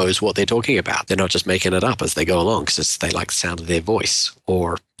really knows what they're talking about. They're not just making it up as they go along because they like the sound of their voice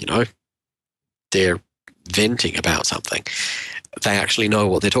or, they're venting about something. They actually know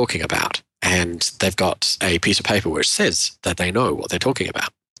what they're talking about. And they've got a piece of paper which says that they know what they're talking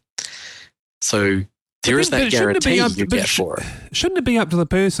about. So there is that guarantee you get for it. Shouldn't it be up to the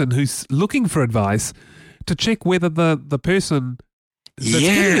person who's looking for advice to check whether the person that's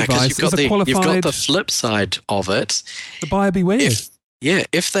giving advice is a qualified... You've got the flip side of it. The buyer beware.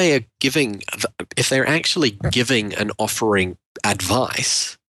 If they're actually giving and offering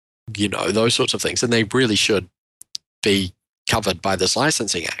advice, those sorts of things, then they really should be covered by this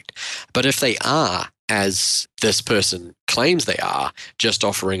licensing act. But if they are, as this person claims they are, just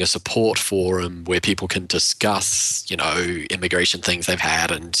offering a support forum where people can discuss, immigration things they've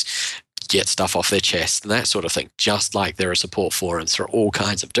had and get stuff off their chest and that sort of thing, just like there are support forums for all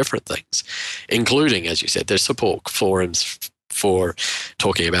kinds of different things, including, as you said, there's support forums for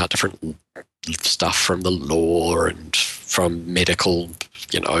talking about different stuff from the law and from medical,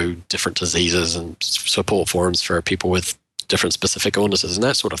 different diseases, and support forums for people with different specific illnesses and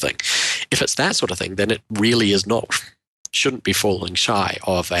that sort of thing. If it's that sort of thing, then it really shouldn't be falling shy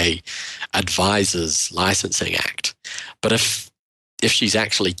of a advisor's licensing act. But if she's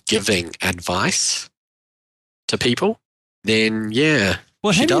actually giving advice to people, then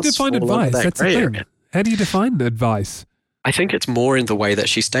Well, how do you define advice? That's the thing. How do you define advice? I think it's more in the way that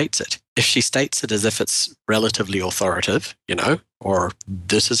she states it. If she states it as if it's relatively authoritative, or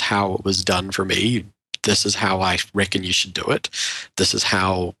this is how it was done for me, this is how I reckon you should do it, this is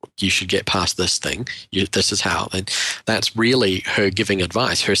how you should get past this thing, this is how, and that's really her giving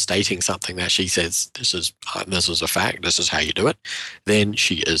advice, her stating something that she says, this is a fact, this is how you do it, then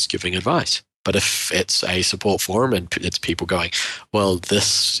she is giving advice. But if it's a support forum and it's people going, well,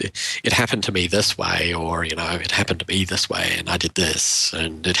 it happened to me this way, or, it happened to me this way and I did this,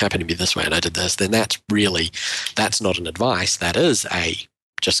 and it happened to me this way and I did this, then that's not an advice. That is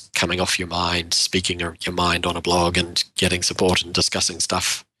just coming off your mind, speaking your mind on a blog and getting support and discussing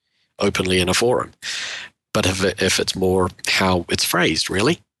stuff openly in a forum. But if it's more how it's phrased,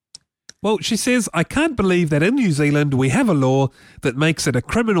 really. Well, she says, I can't believe that in New Zealand we have a law that makes it a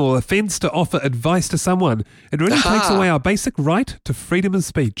criminal offence to offer advice to someone. It really takes away our basic right to freedom of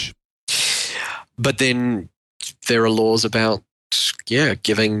speech. But then there are laws about,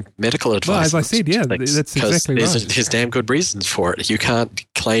 giving medical advice. Well, as I said, that's exactly right. There's damn good reasons for it. You can't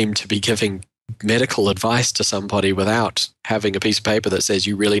claim to be giving medical advice to somebody without having a piece of paper that says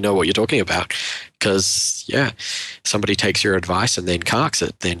you really know what you're talking about. Because, somebody takes your advice and then carks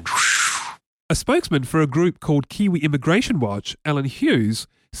it, then... A spokesman for a group called Kiwi Immigration Watch, Alan Hughes,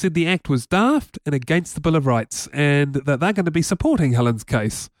 said the act was daft and against the Bill of Rights, and that they're going to be supporting Helen's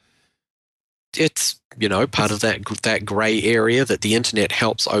case. It's, part of that grey area that the internet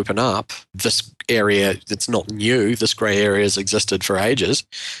helps open up. This area, it's not new. This grey area has existed for ages,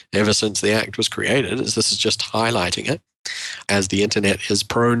 ever since the act was created. This is just highlighting it, as the internet is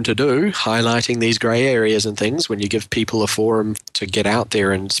prone to do, highlighting these grey areas and things when you give people a forum to get out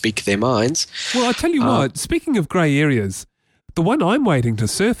there and speak their minds. Well, I tell you what, speaking of grey areas, the one I'm waiting to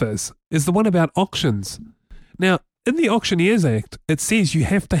surface is the one about auctions. Now, in the Auctioneers Act, it says you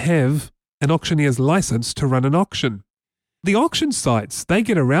have to have an auctioneer's license to run an auction. The auction sites, they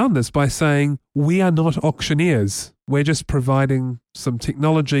get around this by saying, we are not auctioneers. We're just providing some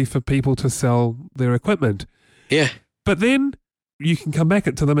technology for people to sell their equipment. Yeah. But then you can come back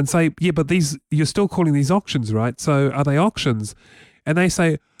to them and say, but you're still calling these auctions, right? So are they auctions? And they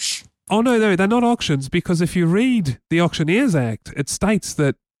say, oh, no, they're not auctions, because if you read the Auctioneers Act, it states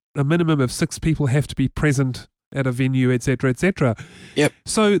that a minimum of 6 people have to be present at a venue, etc., etc. Yep.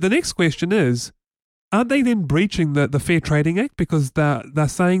 So the next question is, aren't they then breaching the Fair Trading Act, because they're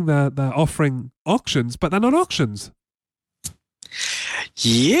saying they're offering auctions, but they're not auctions?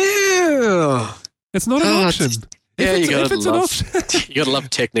 Yeah. It's not an auction. Yeah, you gotta love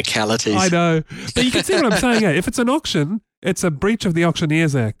technicalities. I know, but you can see what I'm saying. If it's an auction, it's a breach of the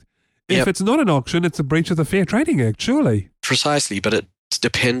Auctioneers Act. If it's not an auction, it's a breach of the Fair Trading Act, surely. Precisely, but it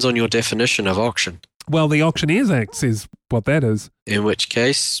depends on your definition of auction. Well, the Auctioneers Act says what that is. In which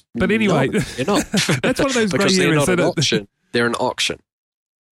case, but anyway, no, you're not. That's one of those grey areas. They're not an it? auction. They're an auction.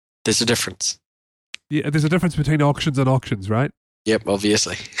 There's a difference. Yeah, there's a difference between auctions and auctions, right? Yep,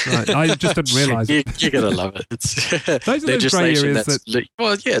 obviously. Right, I just didn't realise it. You're gonna love it. It's those are those grey areas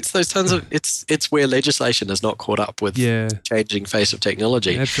it's those tons of it's where legislation has not caught up with changing face of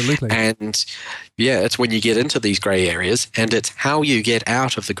technology. Absolutely. And it's when you get into these grey areas, and it's how you get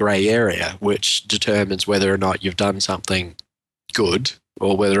out of the grey area which determines whether or not you've done something good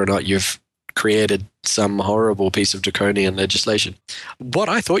or whether or not you've created some horrible piece of draconian legislation. What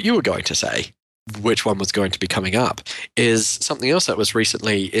I thought you were going to say, which one was going to be coming up, is something else that was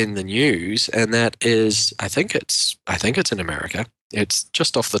recently in the news, and that is, I think it's in America. It's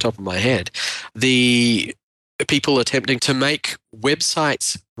just off the top of my head. The people attempting to make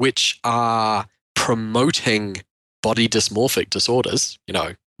websites which are promoting body dysmorphic disorders,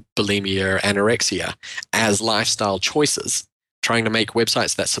 bulimia, anorexia, as lifestyle choices, trying to make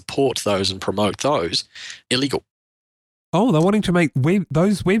websites that support those and promote those illegal. Oh, they're wanting to make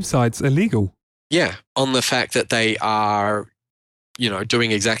those websites illegal. Yeah, on the fact that they are,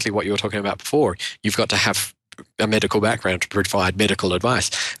 doing exactly what you were talking about before. You've got to have a medical background to provide medical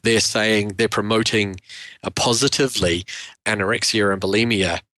advice. They're saying they're promoting positively anorexia and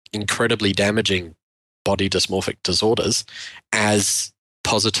bulimia, incredibly damaging body dysmorphic disorders, as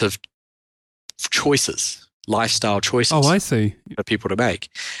positive choices, lifestyle choices. Oh, I see. For people to make.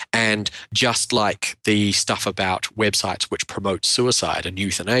 And just like the stuff about websites which promote suicide and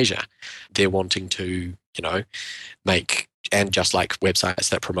euthanasia, they're wanting to, make, and just like websites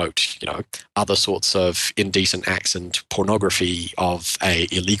that promote, other sorts of indecent acts and pornography of a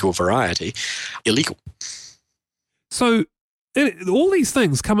illegal variety, illegal. So all these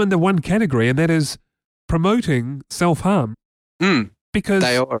things come into one category, and that is promoting self-harm. Because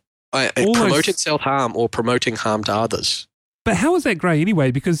they are. Promoting self-harm or promoting harm to others. But how is that grey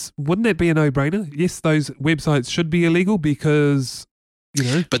anyway? Because wouldn't that be a no-brainer? Yes, those websites should be illegal because,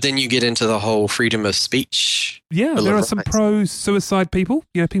 But then you get into the whole freedom of speech. Yeah, there are some pro-suicide people,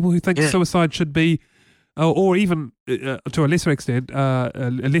 people who think suicide should be, or even to a lesser extent, a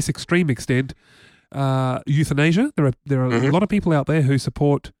less extreme extent, euthanasia. There are a lot of people out there who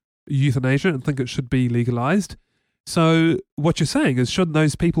support euthanasia and think it should be legalised. So what you're saying is, shouldn't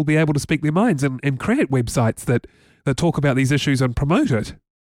those people be able to speak their minds and create websites that talk about these issues and promote it?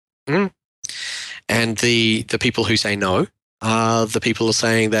 Mm. And the people who say no are the people who are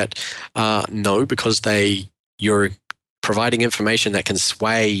saying that no, because you're providing information that can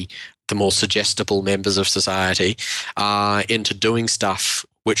sway the more suggestible members of society into doing stuff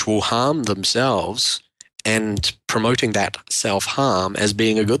which will harm themselves and promoting that self-harm as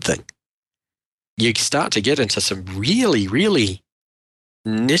being a good thing. You start to get into some really, really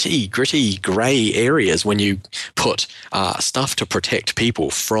nitty-gritty grey areas when you put stuff to protect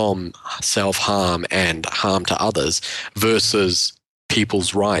people from self-harm and harm to others versus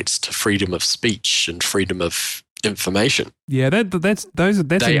people's rights to freedom of speech and freedom of information. Yeah,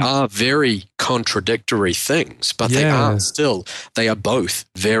 they are very contradictory things, but they are both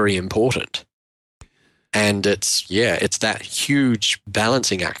very important. And it's that huge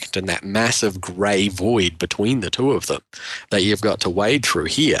balancing act and that massive grey void between the two of them that you've got to wade through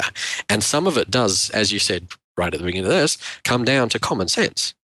here. And some of it does, as you said right at the beginning of this, come down to common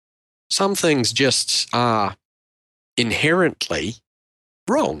sense. Some things just are inherently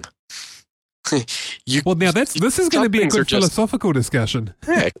wrong. Well, now this is going to be a good philosophical discussion.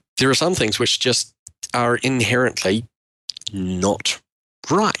 Yeah, there are some things which just are inherently not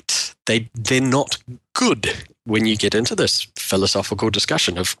right. They're not good when you get into this philosophical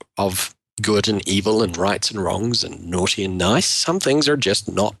discussion of good and evil and rights and wrongs and naughty and nice. Some things are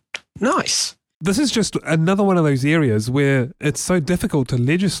just not nice. This is just another one of those areas where it's so difficult to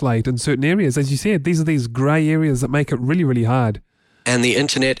legislate in certain areas. As you said, these are these grey areas that make it really, really hard. And the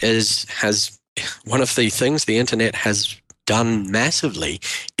internet has one of the things the internet has done massively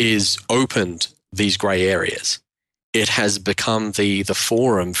is opened these grey areas. It has become the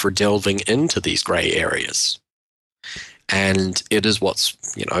forum for delving into these grey areas. And it is what's,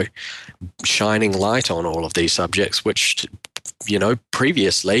 shining light on all of these subjects, which,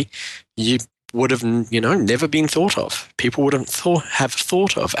 previously you would have, never been thought of. People wouldn't have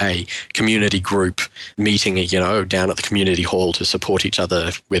thought of a community group meeting, down at the community hall to support each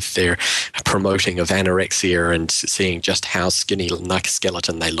other with their promoting of anorexia and seeing just how skinny like a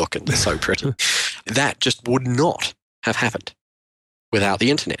skeleton they look and they're so pretty. That just would not have happened without the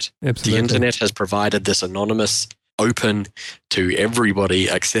internet. Absolutely. The internet has provided this anonymous, open to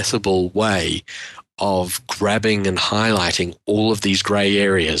everybody, accessible way of grabbing and highlighting all of these grey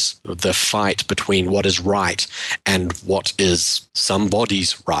areas, the fight between what is right and what is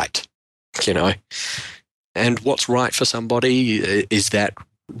somebody's right, And what's right for somebody, is that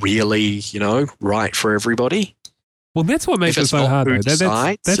really, right for everybody? Well, that's what makes it so hard,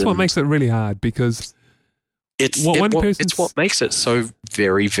 though. That's what makes it really hard, because it's what makes it so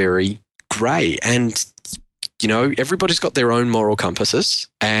very, very grey. And, everybody's got their own moral compasses.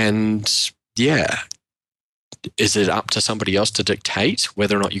 And, is it up to somebody else to dictate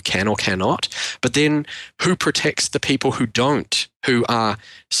whether or not you can or cannot? But then who protects the people who don't, who are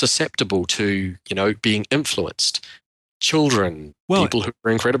susceptible to, being influenced? Children, people who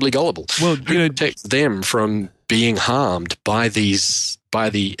are incredibly gullible. Well, who protects them from being harmed by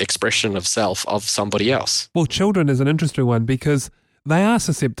the expression of self of somebody else? Well, children is an interesting one because they are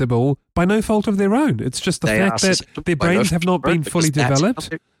susceptible by no fault of their own. It's just the fact that their brains have not been fully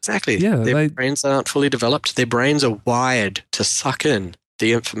developed. Exactly. Yeah, their brains aren't fully developed. Their brains are wired to suck in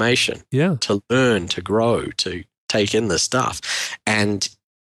the information, to learn, to grow, to take in the stuff. And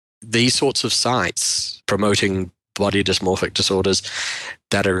these sorts of sites promoting body dysmorphic disorders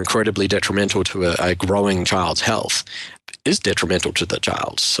that are incredibly detrimental to a growing child's health is detrimental to the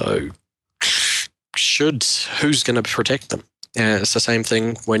child. So who's going to protect them? It's the same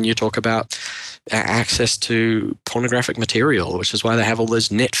thing when you talk about access to pornographic material, which is why they have all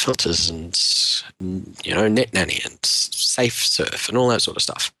those net filters and, Net Nanny and Safe Surf and all that sort of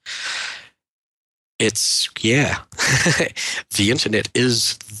stuff. It's, the internet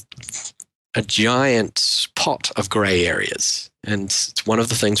is a giant pot of grey areas. And it's one of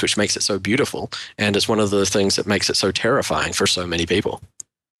the things which makes it so beautiful. And it's one of the things that makes it so terrifying for so many people.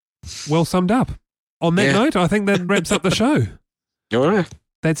 Well summed up. On that note, I think that wraps up the show. All right.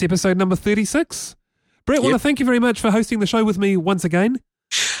 That's episode number 36. Brett, I want to thank you very much for hosting the show with me once again.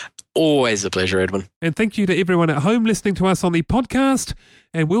 Always a pleasure, Edwin. And thank you to everyone at home listening to us on the podcast.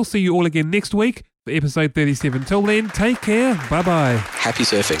 And we'll see you all again next week for episode 37. Till then, take care. Bye-bye. Happy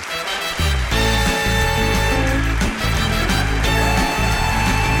surfing.